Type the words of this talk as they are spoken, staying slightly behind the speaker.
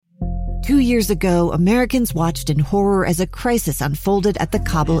2 years ago, Americans watched in horror as a crisis unfolded at the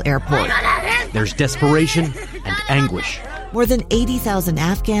Kabul airport. There's desperation and anguish. More than 80,000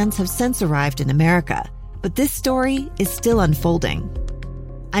 Afghans have since arrived in America, but this story is still unfolding.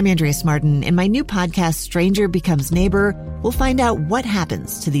 I'm Andrea Martin. In my new podcast, Stranger Becomes Neighbor, we'll find out what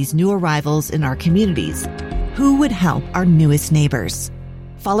happens to these new arrivals in our communities. Who would help our newest neighbors?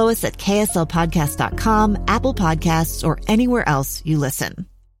 Follow us at kslpodcast.com, Apple Podcasts, or anywhere else you listen.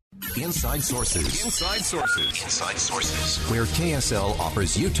 Inside Sources. Where KSL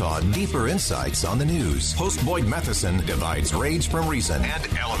offers Utah deeper insights on the news. Host Boyd Matheson divides rage from reason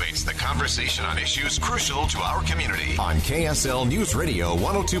and elevates the conversation on issues crucial to our community. On KSL News Radio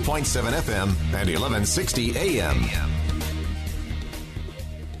 102.7 FM and 1160 AM.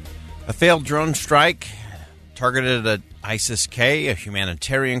 A failed drone strike targeted at ISIS-K, a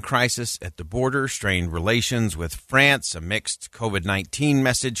humanitarian crisis at the border, strained relations with France, a mixed COVID-19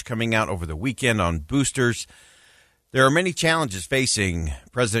 message coming out over the weekend on boosters. There are many challenges facing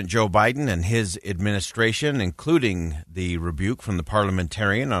President Joe Biden and his administration, including the rebuke from the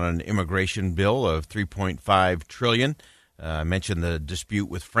parliamentarian on an immigration bill of $3.5 trillion. I mentioned the dispute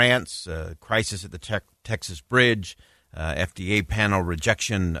with France, crisis at the Texas bridge, FDA panel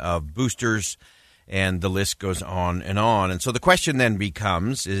rejection of boosters, and the list goes on and on. And so the question then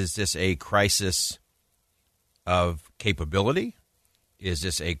becomes, is this a crisis of capability? Is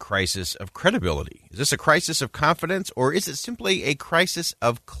this a crisis of credibility? Is this a crisis of confidence, or is it simply a crisis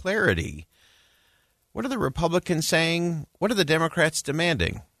of clarity? What are the Republicans saying? What are the Democrats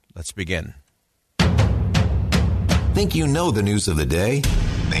demanding? Let's begin. Think you know the news of the day?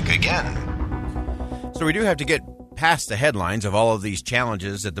 Think again. So we do have to get past the headlines of all of these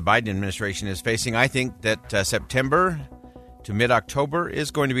challenges that the Biden administration is facing. I think that September to mid-October is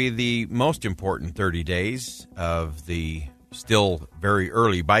going to be the most important 30 days of the still very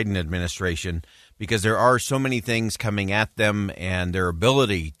early Biden administration, because there are so many things coming at them, and their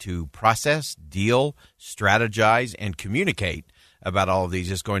ability to process, deal, strategize, and communicate about all of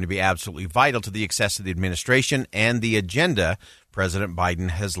these is going to be absolutely vital to the success of the administration and the agenda President Biden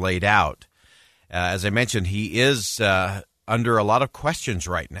has laid out. As I mentioned, he is under a lot of questions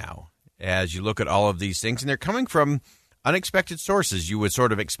right now as you look at all of these things, and they're coming from unexpected sources. You would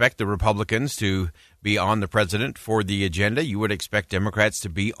sort of expect the Republicans to be on the president for the agenda. You would expect Democrats to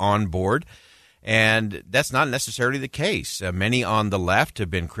be on board, and that's not necessarily the case. Many on the left have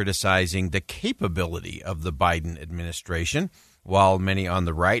been criticizing the capability of the Biden administration, while many on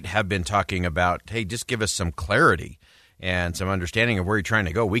the right have been talking about, hey, just give us some clarity and some understanding of where you're trying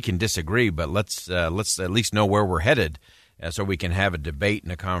to go. We can disagree, but let's at least know where we're headed so we can have a debate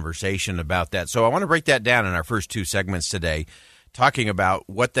and a conversation about that. So I want to break that down in our first two segments today, talking about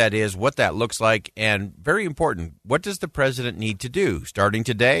what that is, what that looks like, and very important, what does the president need to do? Starting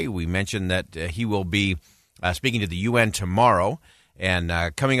today, we mentioned that he will be speaking to the UN tomorrow, and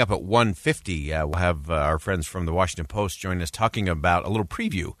coming up at 1:50, we'll have our friends from the Washington Post join us talking about a little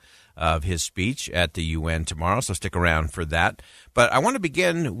preview of his speech at the UN tomorrow, so stick around for that. But I want to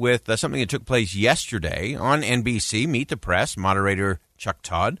begin with something that took place yesterday on NBC. Meet the Press moderator Chuck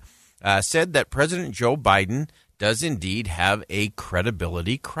Todd said that President Joe Biden does indeed have a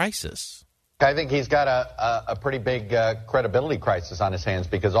credibility crisis. I think he's got a pretty big credibility crisis on his hands,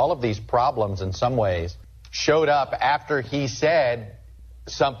 because all of these problems in some ways showed up after he said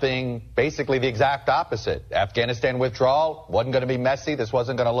something basically the exact opposite. Afghanistan withdrawal wasn't going to be messy. This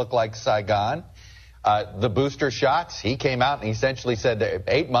wasn't going to look like Saigon. The booster shots, he came out and essentially said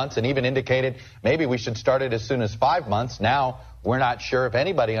 8 months, and even indicated maybe we should start it as soon as 5 months. Now we're not sure if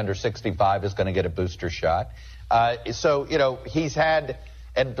anybody under 65 is going to get a booster shot. So, he's had,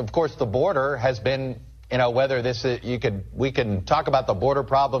 and of course the border has been, whether this is, we can talk about the border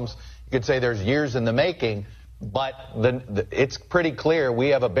problems. You could say there's years in the making. But it's pretty clear we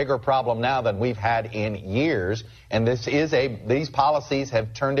have a bigger problem now than we've had in years, and these policies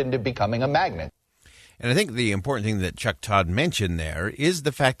have turned into becoming a magnet. And I think the important thing that Chuck Todd mentioned there is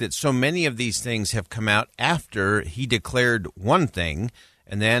the fact that so many of these things have come out after he declared one thing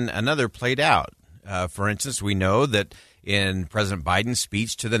and then another played out. For instance, we know that in President Biden's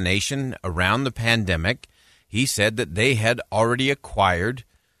speech to the nation around the pandemic, he said that they had already acquired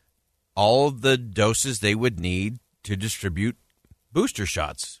all of the doses they would need to distribute booster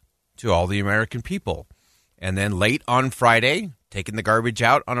shots to all the American people. And then late on Friday, taking the garbage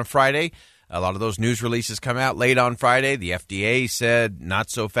out on a Friday, a lot of those news releases come out late on Friday. The FDA said not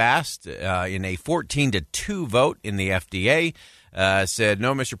so fast. In a 14-2 vote in the FDA, said,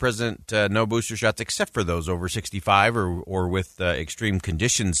 no, Mr. President, no booster shots except for those over 65 or with extreme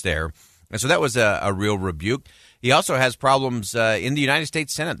conditions there. And so that was a real rebuke. He also has problems in the United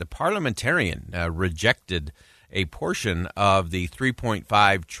States Senate. The parliamentarian rejected a portion of the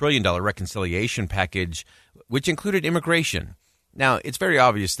 $3.5 trillion reconciliation package, which included immigration. Now, it's very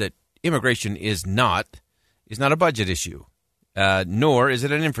obvious that immigration is not a budget issue, nor is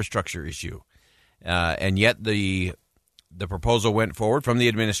it an infrastructure issue. And yet the proposal went forward from the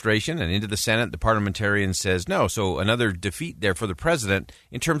administration and into the Senate. The parliamentarian says no. So another defeat there for the president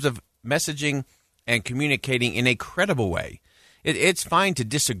in terms of messaging and communicating in a credible way. It's fine to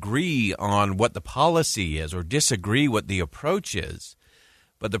disagree on what the policy is or disagree what the approach is.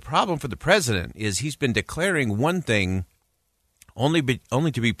 But the problem for the president is he's been declaring one thing only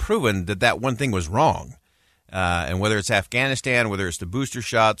to be proven that one thing was wrong. And whether it's Afghanistan, whether it's the booster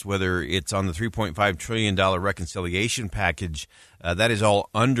shots, whether it's on the $3.5 trillion reconciliation package, that is all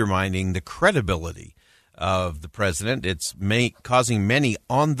undermining the credibility of the president. It's causing many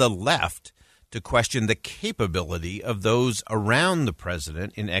on the left to question the capability of those around the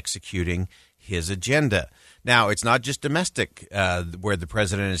president in executing his agenda. Now, it's not just domestic where the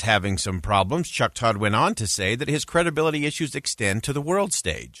president is having some problems. Chuck Todd went on to say that his credibility issues extend to the world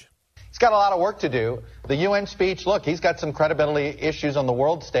stage. He's got a lot of work to do. The UN speech, look, he's got some credibility issues on the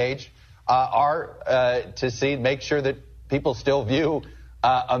world stage to make sure that people still view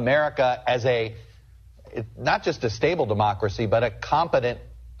America as not just a stable democracy, but a competent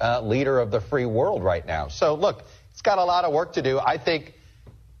leader of the free world right now. So, look, he's got a lot of work to do. I think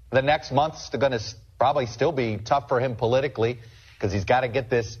the next month's going to probably still be tough for him politically because he's got to get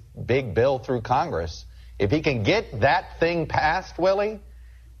this big bill through Congress. If he can get that thing passed, Willie,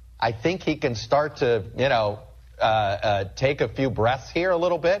 I think he can start to, take a few breaths here a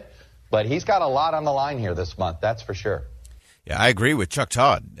little bit. But he's got a lot on the line here this month, that's for sure. Yeah, I agree with Chuck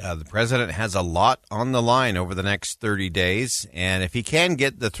Todd. The president has a lot on the line over the next 30 days. And if he can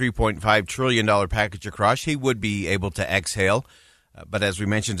get the $3.5 trillion package across, he would be able to exhale. But as we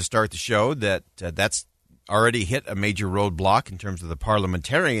mentioned to start the show, that's already hit a major roadblock in terms of the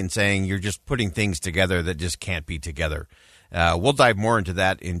parliamentarian saying you're just putting things together that just can't be together. We'll dive more into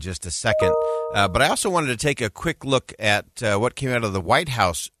that in just a second. But I also wanted to take a quick look at what came out of the White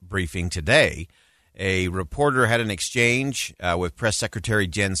House briefing today. A reporter had an exchange with Press Secretary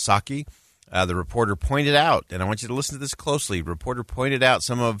Jen Psaki. The reporter pointed out, and I want you to listen to this closely, the reporter pointed out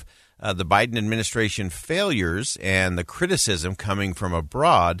some of the Biden administration failures and the criticism coming from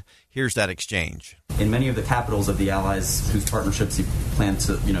abroad. Here's that exchange. In many of the capitals of the allies whose partnerships he planned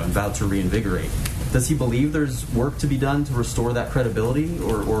to, vowed to reinvigorate, does he believe there's work to be done to restore that credibility,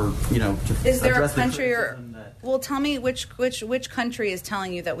 or to is there address a country the Well, tell me which country is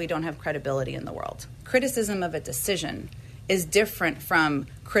telling you that we don't have credibility in the world? Criticism of a decision is different from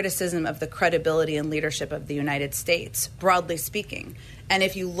criticism of the credibility and leadership of the United States, broadly speaking. And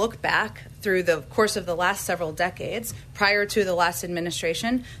if you look back through the course of the last several decades, prior to the last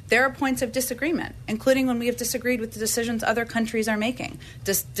administration, there are points of disagreement, including when we have disagreed with the decisions other countries are making,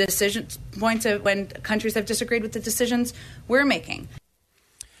 points of when countries have disagreed with the decisions we're making.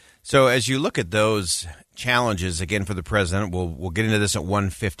 So as you look at those challenges, again, for the president, we'll get into this at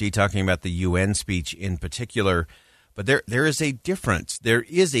 1:50, talking about the UN speech in particular. But there is a difference. There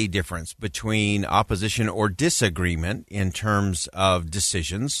is a difference between opposition or disagreement in terms of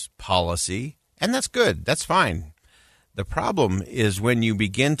decisions, policy, and that's good. That's fine. The problem is when you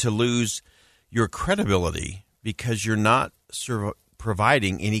begin to lose your credibility because you're not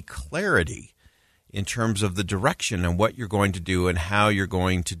providing any clarity in terms of the direction and what you're going to do and how you're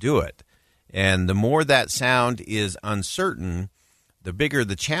going to do it. And the more that sound is uncertain, the bigger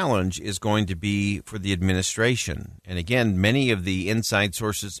the challenge is going to be for the administration. And again, many of the inside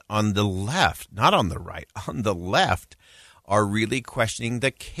sources on the left, not on the right, on the left, are really questioning the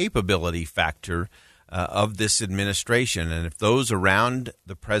capability factor of this administration. And if those around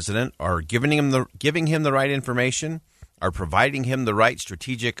the president are giving him the right information, are providing him the right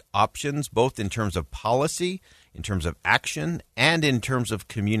strategic options, both in terms of policy, in terms of action, and in terms of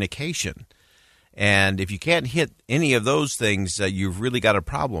communication. And if you can't hit any of those things, you've really got a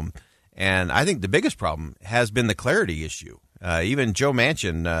problem. And I think the biggest problem has been the clarity issue. Even Joe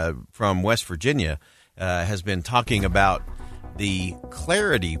Manchin from West Virginia has been talking about the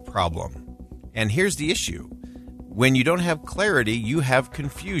clarity problem. And here's the issue. When you don't have clarity, you have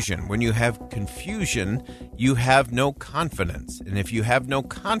confusion. When you have confusion, you have no confidence. And if you have no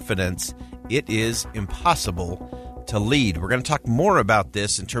confidence, it is impossible to lead. We're going to talk more about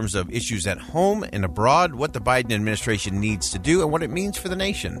this in terms of issues at home and abroad, what the Biden administration needs to do, and what it means for the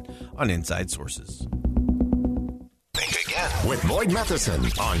nation on Inside Sources. Think again with Boyd Matheson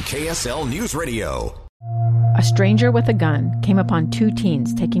on KSL News Radio. A stranger with a gun came upon two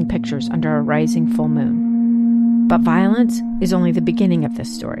teens taking pictures under a rising full moon. But violence is only the beginning of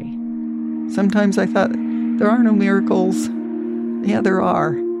this story. Sometimes I thought, there are no miracles. Yeah, there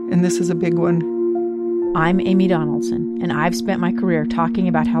are, and this is a big one. I'm Amy Donaldson, and I've spent my career talking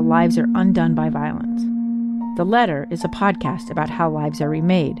about how lives are undone by violence. The Letter is a podcast about how lives are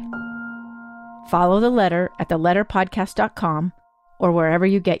remade. Follow The Letter at theletterpodcast.com or wherever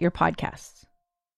you get your podcasts.